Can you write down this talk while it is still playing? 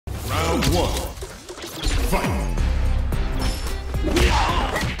Round one. Fight.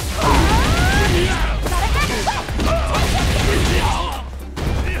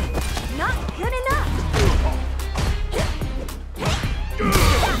 Not good enough.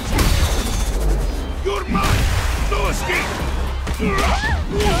 You're mine! No escape!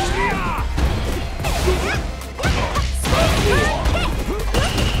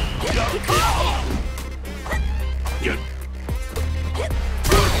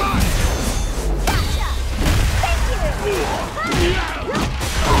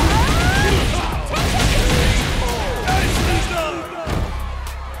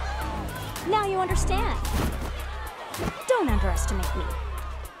 Now you understand. Don't underestimate me.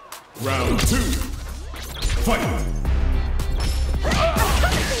 Round two. Fight!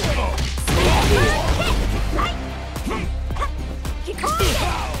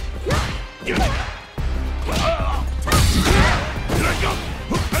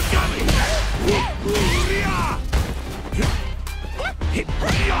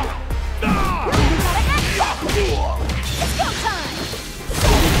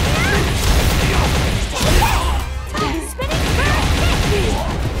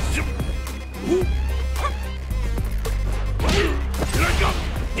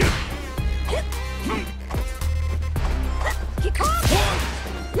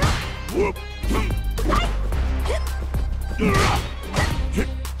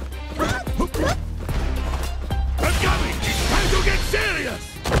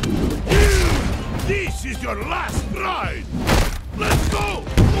 This is your last ride! Let's go!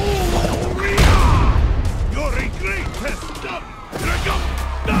 Your regret has done! Drag up!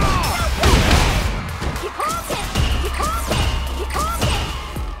 He calls it! He calls it! He calls it!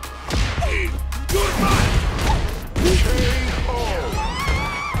 You're mine!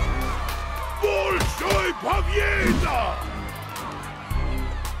 Bolshoi Pavieda!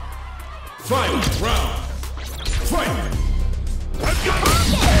 Final round! Fight! I've got it!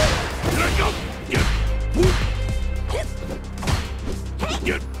 Drag up!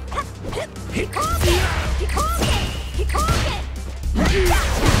 He calls it! He calls it! He calls it!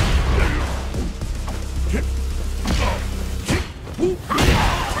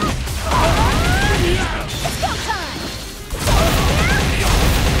 It's go time!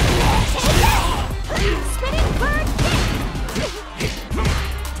 Spinning bird kick! I'm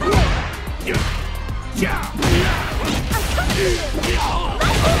coming to you!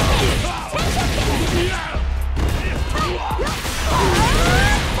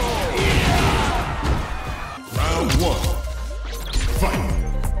 Round one. Fight!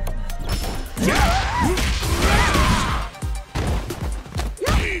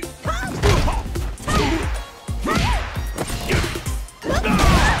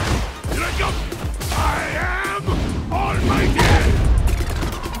 I am almighty!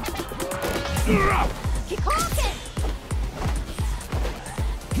 He calls it!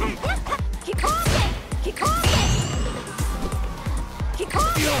 He calls it! He calls it! He calls it! He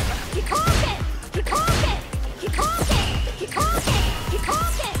calls it! He calls it! He calls it! He calls it! He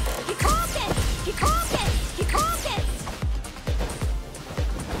calls it! He calls it! He calls it! He calls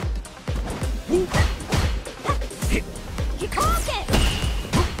it! He calls it!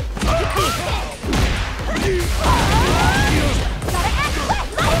 Gotta act quick!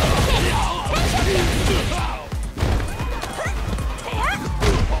 Lightning kick!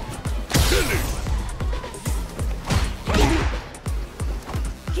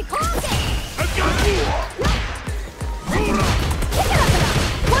 He calls it! I've got you!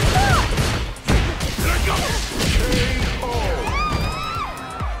 One more!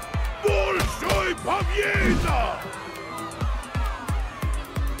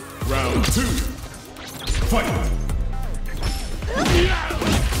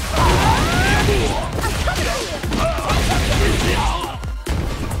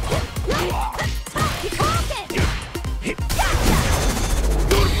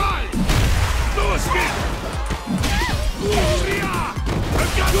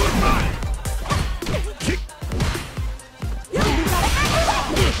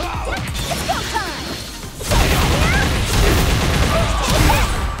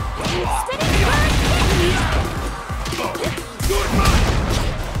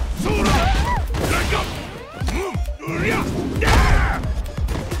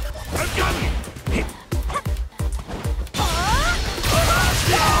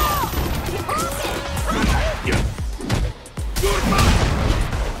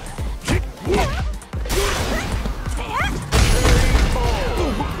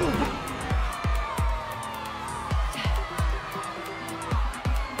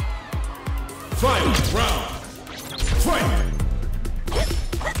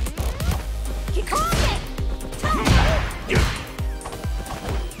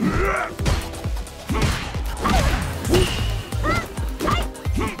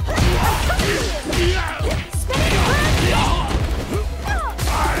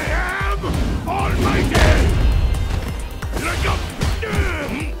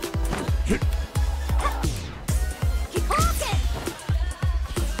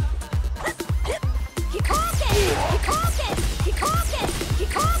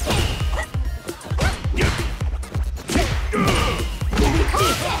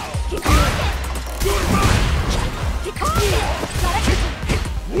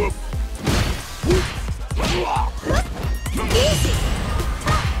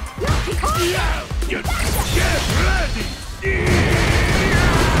 Get ready!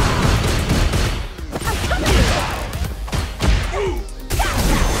 I'm coming!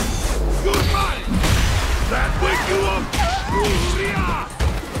 Goodbye! That wake you up!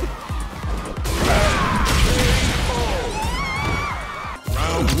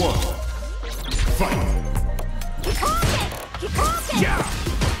 Round 1. Fight! Keep on it! Keep on it! Yeah!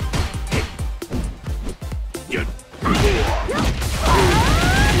 Get...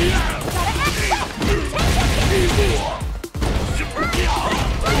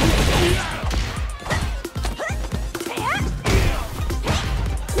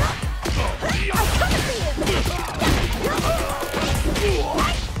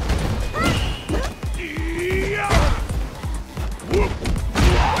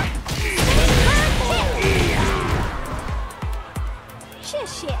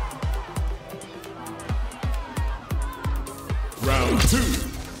 Round 2.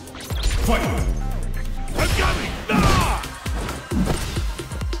 Fight! I'm coming! Ah!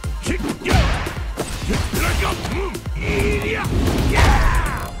 Kick! Yeah! Drag up! Yeah!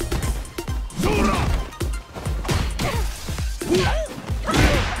 Yeah! Sora!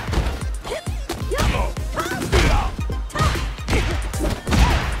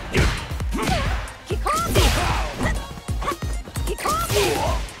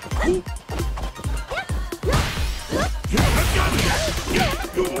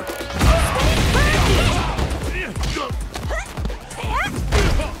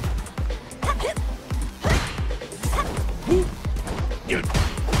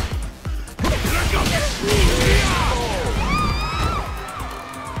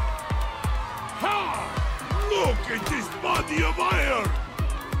 Look at this body of iron!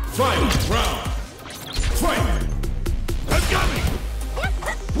 Final round! Fight! I'm coming!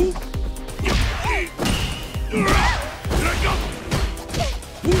 Drag up!